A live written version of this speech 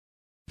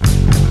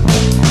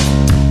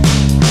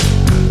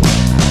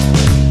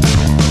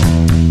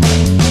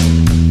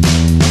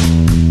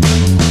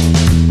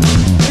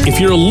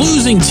you're a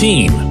losing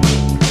team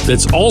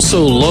that's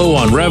also low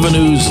on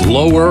revenues,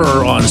 lower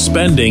on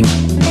spending,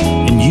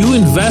 and you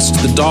invest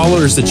the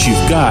dollars that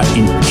you've got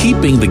in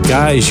keeping the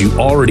guys you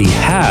already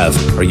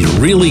have, are you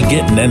really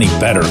getting any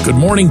better? Good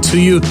morning to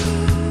you.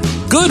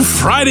 Good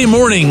Friday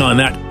morning on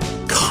that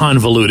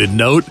convoluted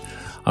note.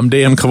 I'm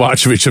Dan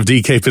Kovacevic of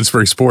DK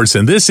Pittsburgh Sports,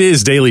 and this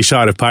is Daily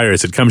Shot of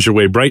Pirates. It comes your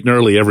way bright and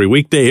early every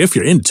weekday if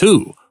you're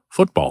into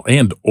football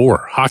and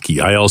or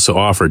hockey. I also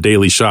offer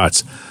daily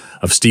shots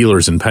of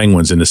Steelers and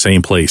Penguins in the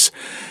same place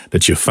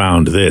that you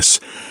found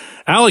this.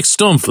 Alex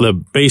Stumpf, the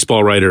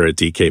baseball writer at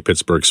DK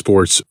Pittsburgh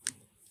Sports,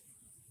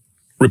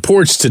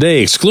 reports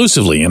today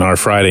exclusively in our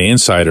Friday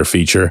Insider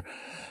feature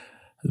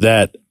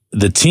that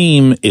the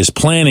team is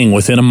planning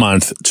within a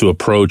month to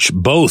approach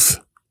both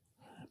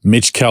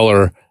Mitch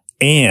Keller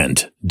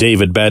and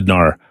David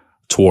Bednar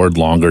toward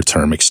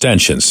longer-term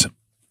extensions.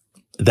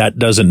 That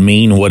doesn't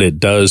mean what it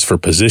does for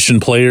position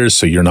players,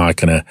 so you're not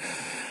going to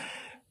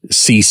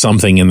see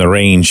something in the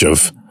range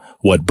of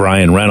what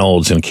Brian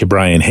Reynolds and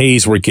Brian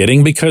Hayes were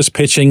getting, because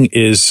pitching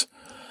is,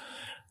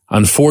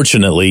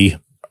 unfortunately,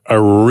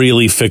 a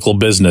really fickle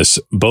business,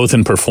 both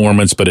in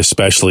performance, but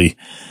especially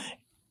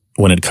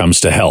when it comes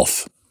to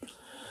health.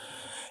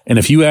 And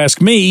if you ask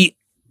me,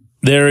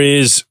 there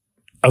is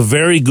a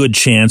very good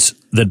chance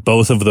that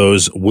both of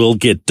those will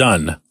get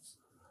done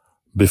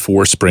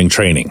before spring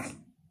training.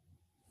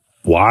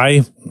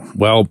 Why?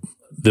 Well,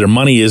 their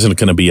money isn't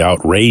going to be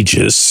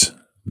outrageous.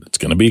 It's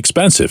going to be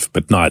expensive,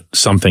 but not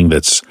something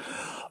that's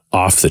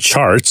off the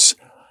charts.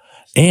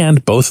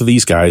 And both of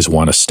these guys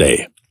want to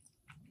stay.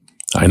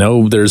 I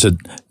know there's a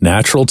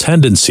natural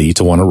tendency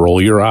to want to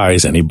roll your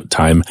eyes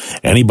anytime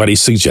anybody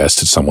suggests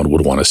that someone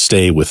would want to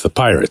stay with the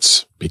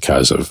Pirates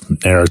because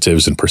of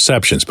narratives and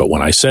perceptions. But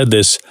when I said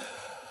this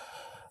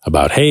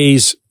about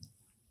Hayes,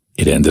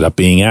 it ended up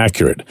being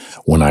accurate.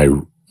 When I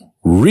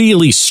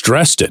really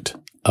stressed it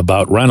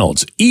about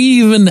Reynolds,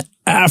 even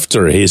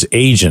after his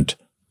agent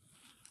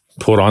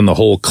put on the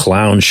whole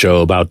clown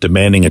show about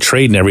demanding a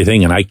trade and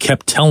everything, and I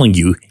kept telling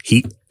you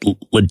he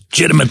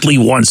legitimately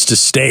wants to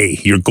stay.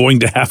 You're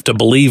going to have to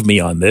believe me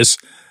on this.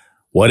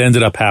 What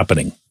ended up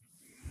happening?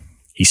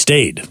 He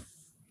stayed.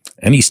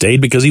 And he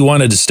stayed because he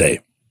wanted to stay.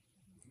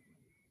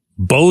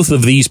 Both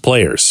of these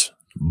players,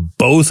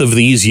 both of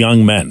these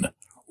young men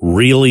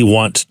really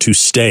want to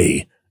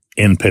stay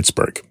in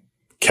Pittsburgh.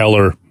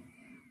 Keller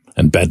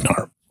and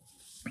Bednar.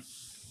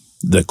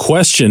 The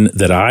question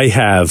that I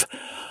have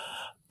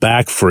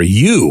back for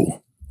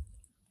you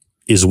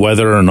is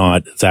whether or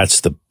not that's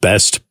the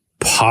best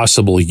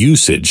possible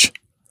usage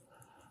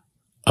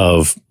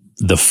of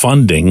the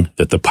funding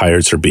that the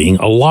Pirates are being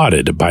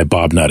allotted by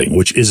Bob Nutting,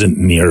 which isn't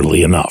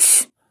nearly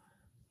enough.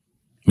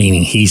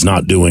 Meaning he's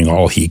not doing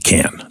all he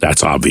can.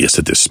 That's obvious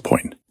at this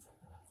point.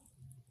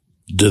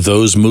 Do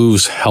those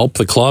moves help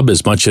the club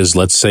as much as,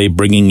 let's say,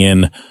 bringing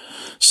in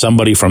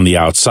somebody from the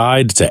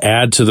outside to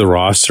add to the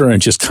roster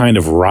and just kind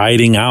of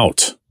riding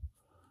out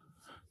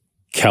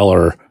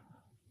Keller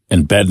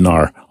and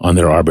Bednar on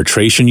their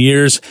arbitration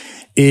years?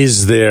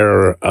 Is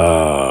there,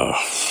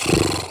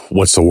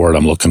 what's the word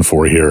I'm looking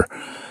for here?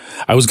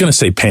 I was going to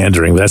say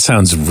pandering, but that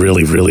sounds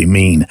really, really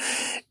mean.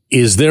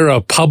 Is there a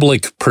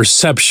public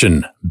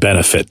perception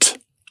benefit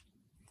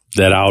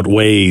that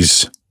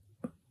outweighs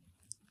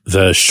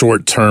the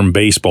short-term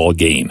baseball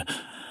gain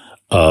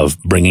of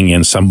bringing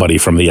in somebody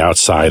from the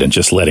outside and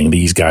just letting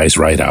these guys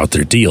ride out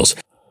their deals?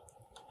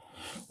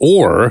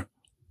 Or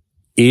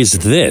is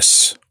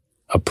this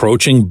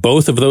approaching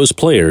both of those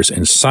players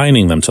and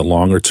signing them to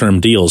longer-term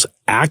deals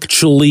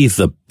actually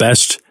the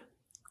best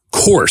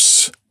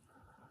course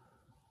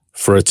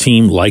for a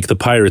team like the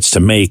Pirates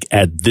to make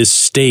at this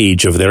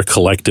stage of their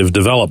collective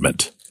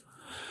development?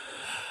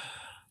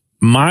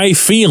 My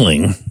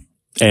feeling,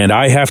 and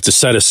I have to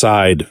set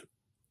aside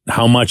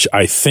how much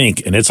I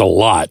think, and it's a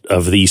lot,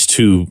 of these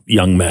two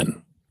young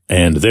men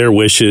and their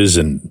wishes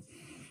and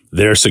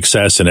their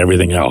success and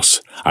everything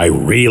else. I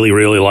really,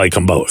 really like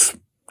them both.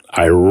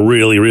 I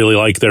really, really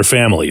like their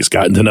families,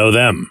 gotten to know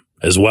them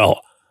as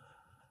well.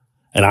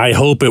 And I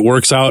hope it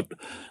works out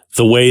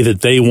the way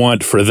that they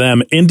want for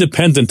them,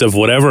 independent of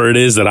whatever it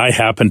is that I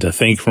happen to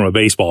think from a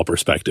baseball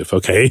perspective,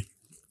 okay?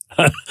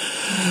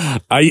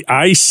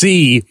 I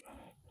see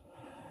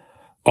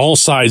all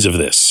sides of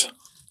this.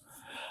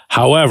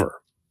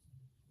 However,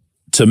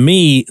 to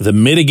me, the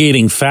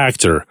mitigating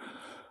factor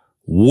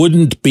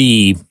wouldn't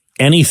be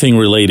anything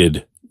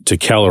related to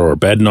Keller or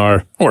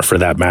Bednar, or for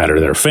that matter,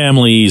 their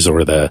families,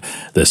 or the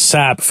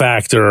SAP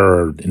factor,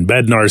 or in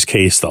Bednar's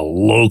case, the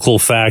local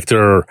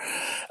factor.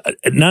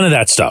 None of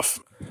that stuff.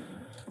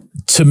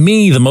 To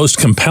me, the most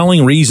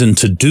compelling reason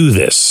to do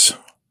this,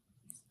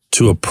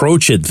 to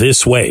approach it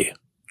this way,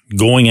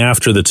 going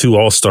after the two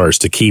All-Stars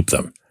to keep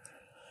them,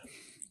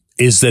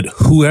 is that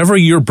whoever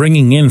you're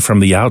bringing in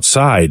from the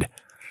outside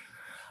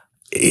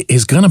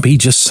is going to be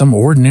just some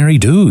ordinary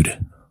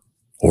dude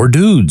or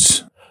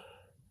dudes.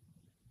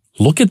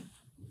 Look at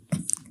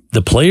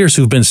the players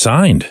who've been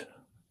signed.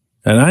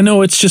 And I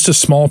know it's just a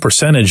small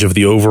percentage of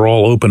the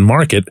overall open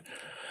market,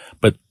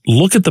 But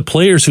look at the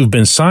players who've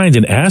been signed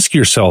and ask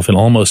yourself in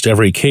almost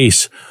every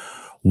case,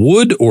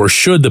 would or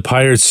should the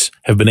Pirates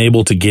have been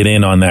able to get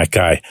in on that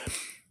guy?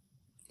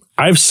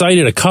 I've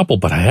cited a couple,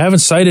 but I haven't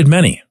cited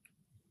many.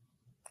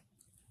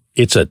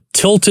 It's a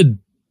tilted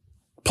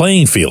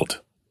playing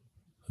field,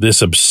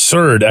 this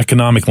absurd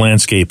economic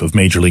landscape of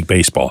Major League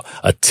Baseball.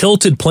 A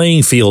tilted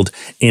playing field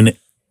in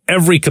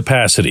every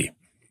capacity,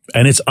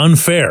 and it's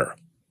unfair.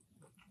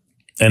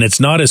 And it's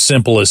not as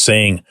simple as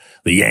saying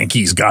the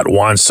Yankees got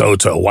Juan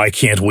Soto. Why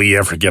can't we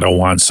ever get a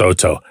Juan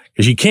Soto?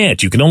 Because you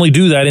can't. You can only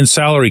do that in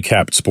salary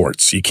capped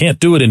sports. You can't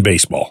do it in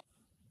baseball.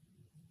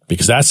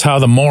 Because that's how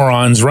the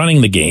morons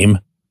running the game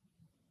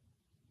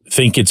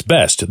think it's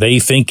best. They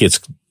think it's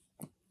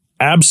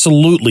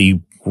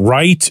absolutely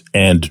right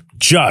and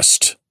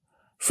just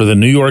for the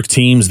New York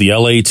teams, the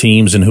LA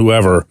teams, and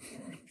whoever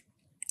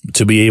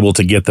to be able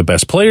to get the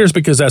best players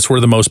because that's where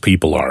the most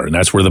people are and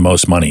that's where the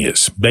most money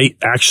is. They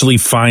actually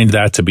find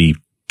that to be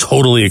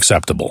totally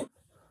acceptable.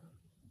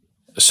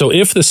 So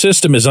if the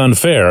system is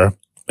unfair,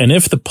 and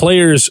if the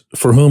players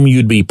for whom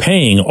you'd be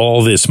paying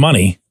all this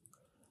money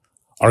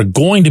are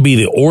going to be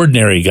the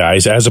ordinary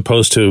guys as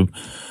opposed to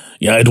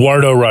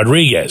Eduardo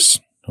Rodriguez,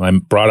 who I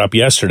brought up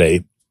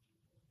yesterday,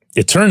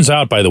 it turns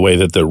out, by the way,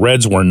 that the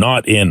Reds were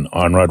not in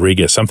on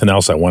Rodriguez. Something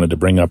else I wanted to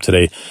bring up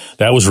today.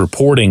 That was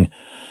reporting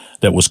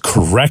that was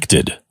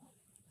corrected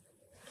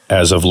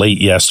as of late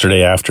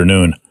yesterday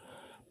afternoon.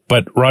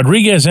 But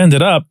Rodriguez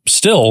ended up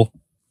still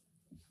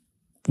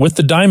with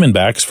the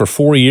Diamondbacks for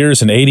 4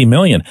 years and $80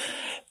 million.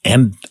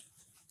 And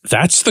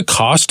that's the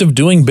cost of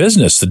doing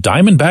business. The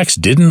Diamondbacks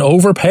didn't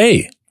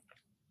overpay.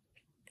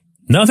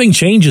 Nothing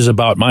changes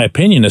about my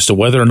opinion as to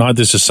whether or not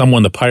this is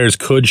someone the Pirates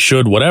could,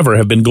 should, whatever,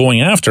 have been going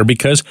after,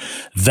 because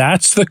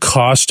that's the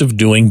cost of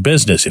doing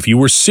business. If you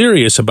were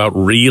serious about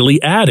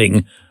really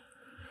adding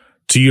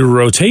to your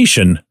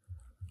rotation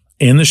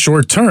in the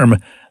short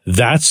term,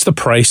 that's the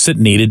price that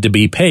needed to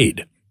be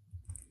paid.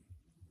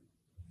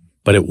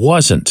 But it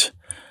wasn't,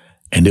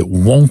 and it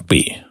won't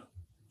be.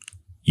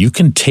 You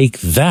can take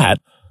that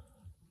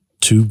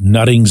to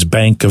Nutting's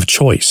bank of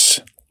choice.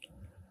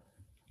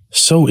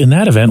 So in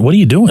that event, what are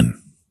you doing?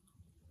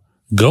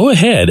 Go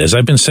ahead, as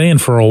I've been saying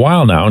for a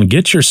while now, and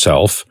get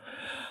yourself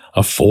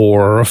a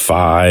 4 or a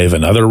 5,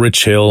 another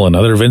Rich Hill,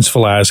 another Vince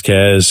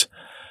Velasquez,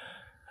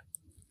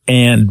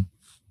 and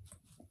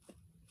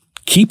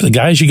keep the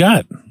guys you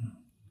got.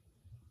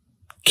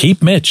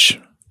 Keep Mitch.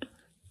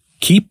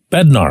 Keep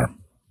Bednar.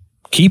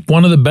 Keep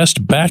one of the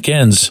best back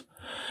ends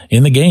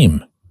in the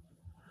game.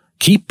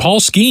 Keep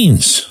Paul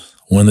Skeens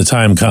when the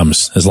time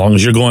comes, as long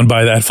as you're going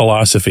by that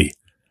philosophy.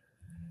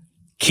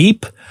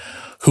 Keep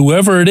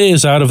whoever it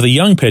is out of the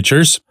young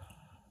pitchers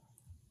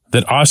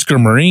that Oscar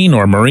Marin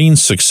or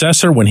Marin's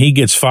successor, when he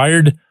gets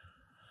fired,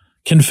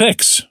 can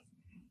fix.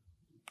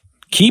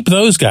 Keep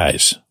those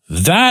guys.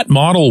 That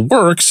model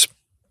works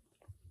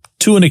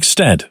to an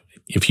extent.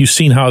 If you've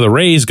seen how the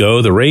Rays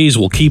go, the Rays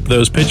will keep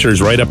those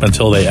pitchers right up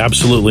until they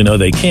absolutely know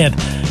they can't,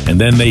 and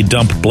then they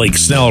dump Blake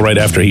Snell right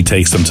after he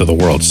takes them to the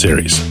World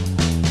Series.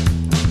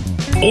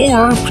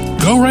 Or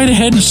go right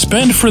ahead and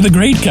spend for the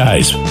great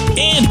guys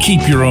and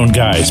keep your own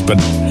guys, but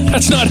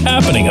that's not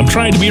happening. I'm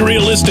trying to be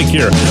realistic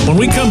here. When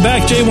we come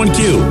back,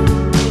 J1Q.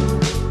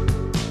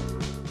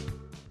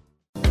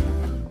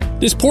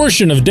 This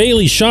portion of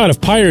Daily Shot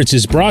of Pirates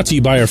is brought to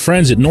you by our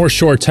friends at North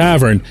Shore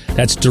Tavern,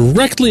 that's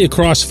directly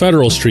across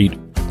Federal Street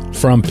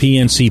from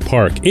PNC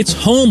Park. It's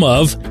home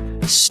of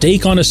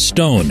Steak on a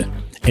Stone,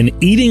 an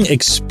eating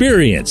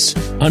experience,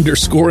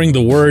 underscoring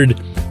the word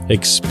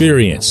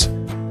experience.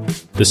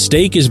 The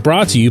steak is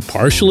brought to you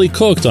partially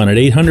cooked on an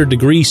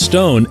 800-degree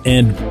stone,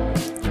 and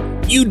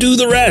you do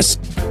the rest.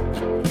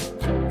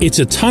 It's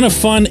a ton of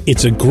fun,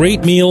 it's a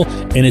great meal,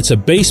 and it's a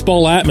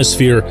baseball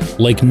atmosphere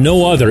like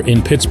no other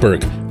in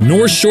Pittsburgh.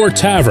 North Shore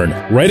Tavern,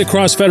 right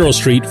across Federal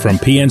Street from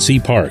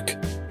PNC Park.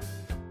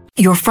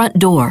 Your front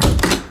door,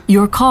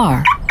 your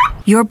car,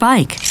 your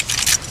bike,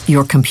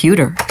 your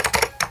computer,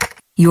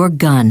 your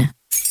gun.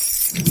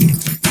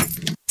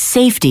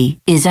 Safety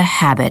is a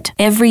habit.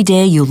 Every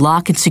day you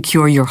lock and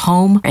secure your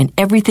home and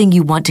everything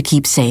you want to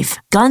keep safe.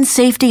 Gun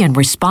safety and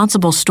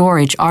responsible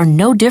storage are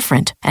no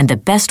different, and the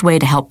best way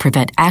to help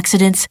prevent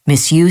accidents,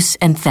 misuse,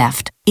 and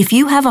theft. If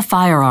you have a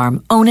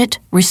firearm, own it,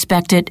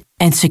 respect it,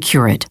 and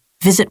secure it.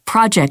 Visit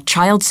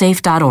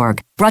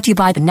ProjectChildSafe.org. Brought to you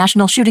by the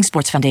National Shooting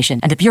Sports Foundation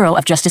and the Bureau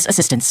of Justice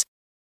Assistance.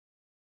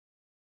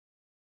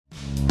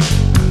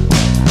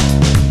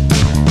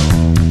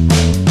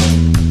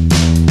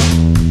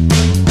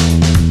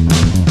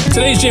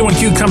 Today's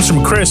J1Q comes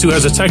from Chris, who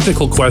has a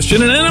technical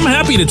question, and I'm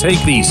happy to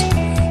take these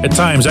at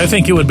times. I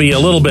think it would be a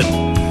little bit,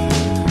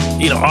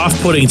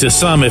 off-putting to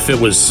some if it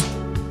was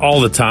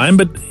all the time.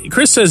 But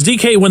Chris says,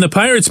 DK, when the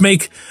Pirates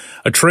make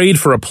a trade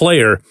for a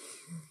player,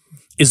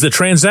 is the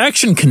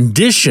transaction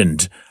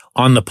conditioned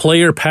on the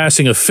player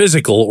passing a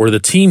physical or the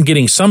team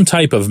getting some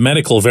type of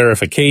medical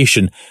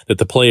verification that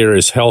the player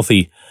is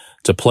healthy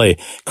to play?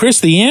 Chris,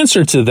 the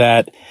answer to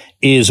that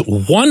is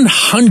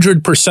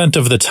 100%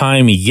 of the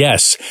time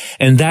yes.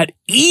 And that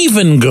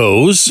even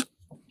goes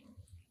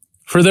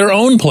for their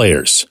own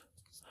players.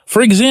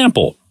 For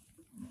example,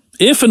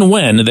 if and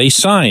when they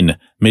sign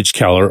Mitch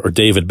Keller or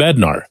David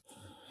Bednar,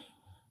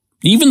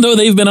 even though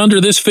they've been under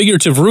this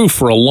figurative roof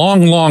for a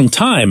long, long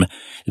time,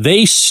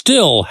 they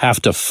still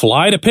have to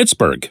fly to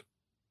Pittsburgh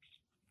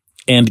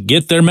and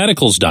get their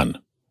medicals done.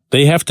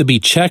 They have to be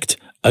checked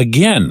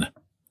again.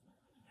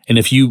 And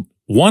if you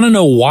want to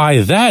know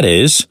why that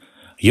is,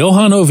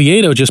 Johan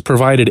Oviedo just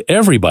provided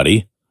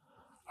everybody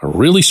a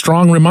really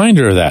strong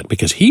reminder of that,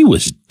 because he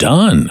was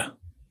done.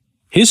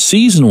 His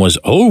season was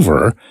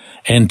over,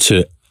 and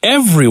to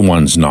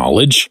everyone's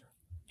knowledge,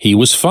 he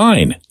was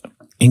fine,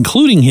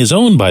 including his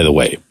own, by the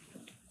way.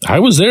 I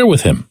was there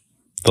with him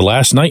the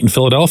last night in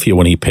Philadelphia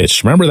when he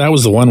pitched. Remember, that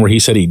was the one where he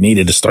said he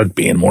needed to start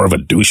being more of a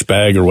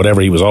douchebag or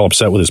whatever. He was all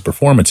upset with his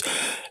performance.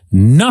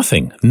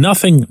 Nothing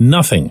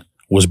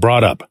was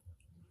brought up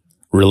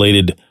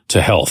related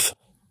to health.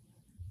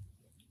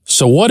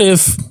 So what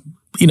if,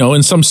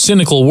 in some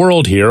cynical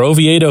world here,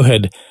 Oviedo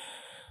had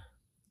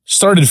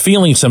started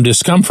feeling some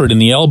discomfort in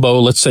the elbow,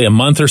 let's say a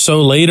month or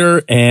so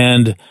later,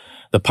 and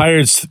the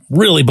Pirates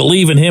really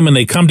believe in him and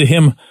they come to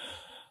him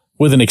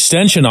with an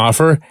extension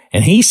offer,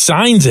 and he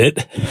signs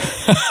it.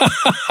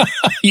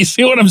 You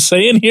see what I'm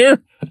saying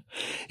here?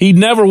 He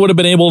never would have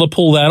been able to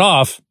pull that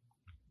off,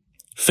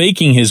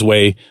 faking his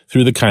way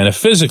through the kind of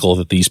physical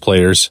that these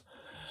players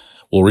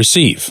will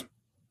receive.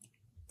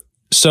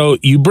 So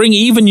you bring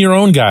even your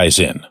own guys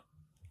in.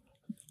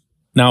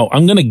 Now,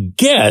 I'm going to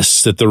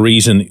guess that the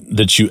reason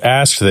that you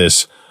asked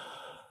this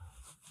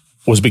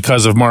was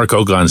because of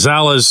Marco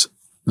Gonzalez,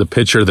 the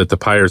pitcher that the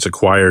Pirates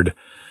acquired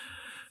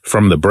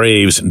from the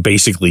Braves, and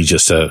basically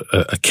just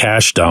a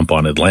cash dump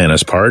on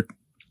Atlanta's part,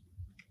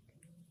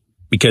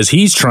 because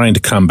he's trying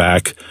to come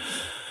back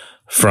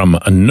from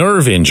a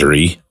nerve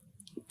injury.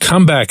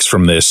 Comebacks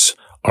from this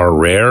are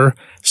rare.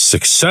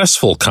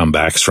 Successful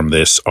comebacks from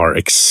this are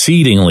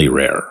exceedingly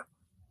rare.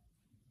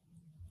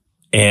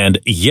 And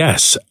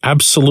yes,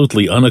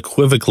 absolutely,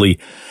 unequivocally,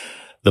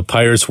 the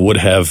Pirates would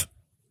have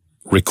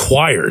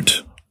required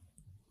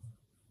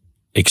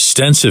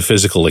extensive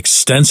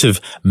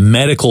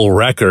medical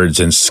records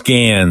and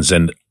scans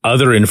and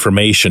other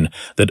information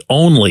that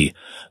only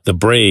the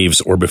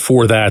Braves, or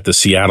before that, the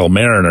Seattle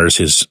Mariners,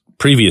 his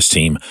previous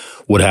team,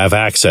 would have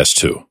access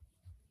to.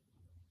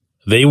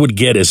 They would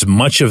get as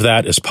much of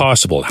that as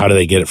possible. How do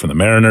they get it from the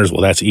Mariners?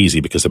 Well, that's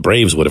easy, because the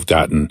Braves would have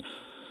gotten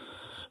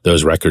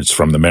those records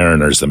from the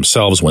Mariners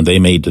themselves when they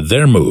made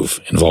their move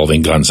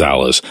involving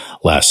Gonzalez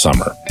last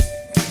summer.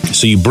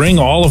 So you bring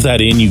all of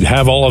that in, you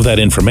have all of that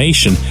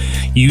information,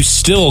 you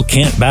still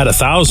can't bat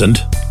 1,000,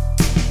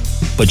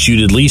 but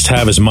you'd at least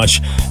have as much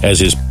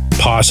as is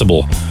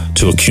possible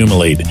to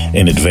accumulate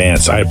in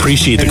advance. I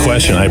appreciate the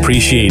question. I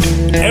appreciate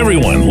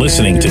everyone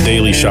listening to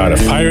Daily Shot of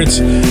Pirates.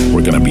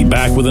 We're going to be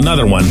back with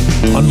another one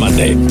on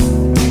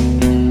Monday.